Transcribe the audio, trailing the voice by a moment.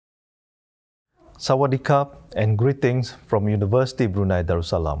Sawadee and greetings from Universiti Brunei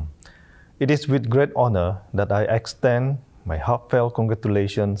Darussalam. It is with great honor that I extend my heartfelt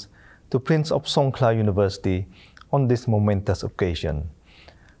congratulations to Prince of Songkhla University on this momentous occasion.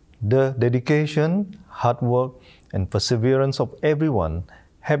 The dedication, hard work, and perseverance of everyone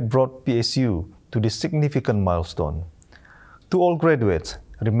have brought PSU to this significant milestone. To all graduates,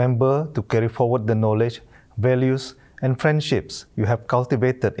 remember to carry forward the knowledge, values, and friendships you have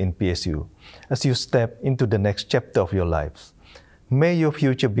cultivated in PSU as you step into the next chapter of your lives. May your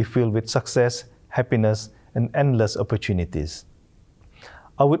future be filled with success, happiness, and endless opportunities.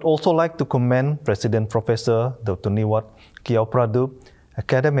 I would also like to commend President Professor Dr. Niwat Kiau Pradup,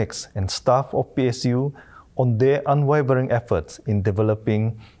 academics and staff of PSU on their unwavering efforts in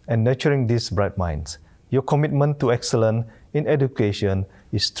developing and nurturing these bright minds. Your commitment to excellence in education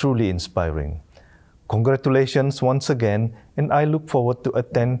is truly inspiring. Congratulations once again, and I look forward to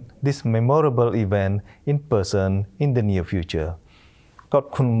attend this memorable event in person in the near future. ขอบ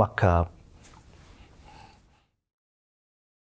คุณมากครับ